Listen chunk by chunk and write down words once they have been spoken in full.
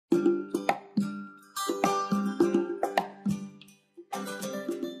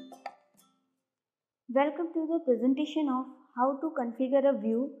Welcome to the presentation of how to configure a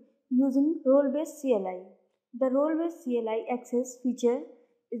view using Role-Based CLI. The Role-Based CLI Access feature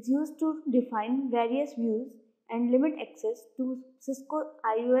is used to define various views and limit access to Cisco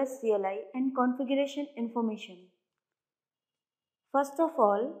IOS CLI and configuration information. First of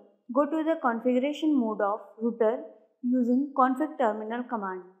all, go to the configuration mode of router using config terminal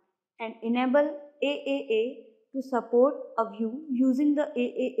command and enable AAA to support a view using the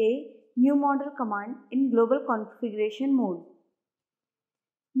AAA new model command in global configuration mode.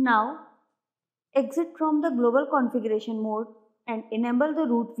 Now, exit from the global configuration mode and enable the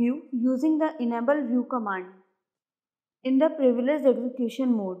root view using the enable view command. In the privileged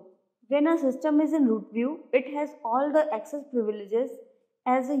execution mode, when a system is in root view, it has all the access privileges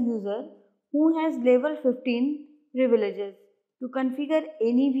as a user who has level 15 privileges. To configure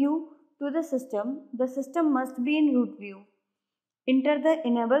any view to the system must be in root view. Enter the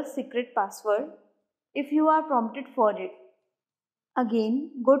enable secret password if you are prompted for it. Again,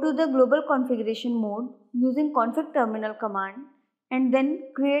 go to the global configuration mode using config terminal command and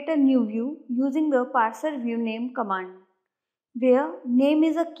then create a new view using the parser view name command. Where name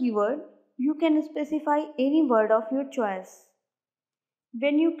is a keyword, you can specify any word of your choice.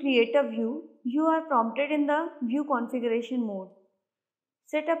 When you create a view, you are prompted in the view configuration mode.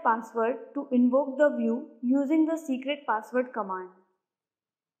 Set a password to invoke the view using the secret password command.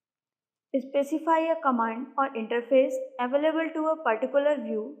 Specify a command or interface available to a particular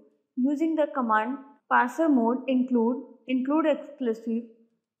view using the command parser mode include exclusive,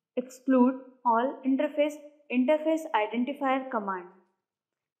 exclude all interface identifier command.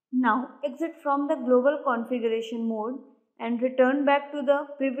 Now exit from the global configuration mode and return back to the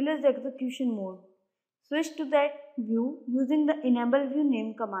privileged execution mode. Switch to that view using the enable view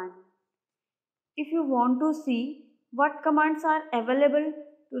name command. If you want to see what commands are available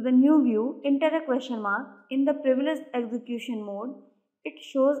to the new view, enter a question mark. In the privileged execution mode, it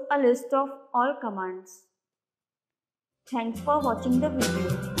shows a list of all commands. Thanks for watching the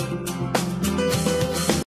video.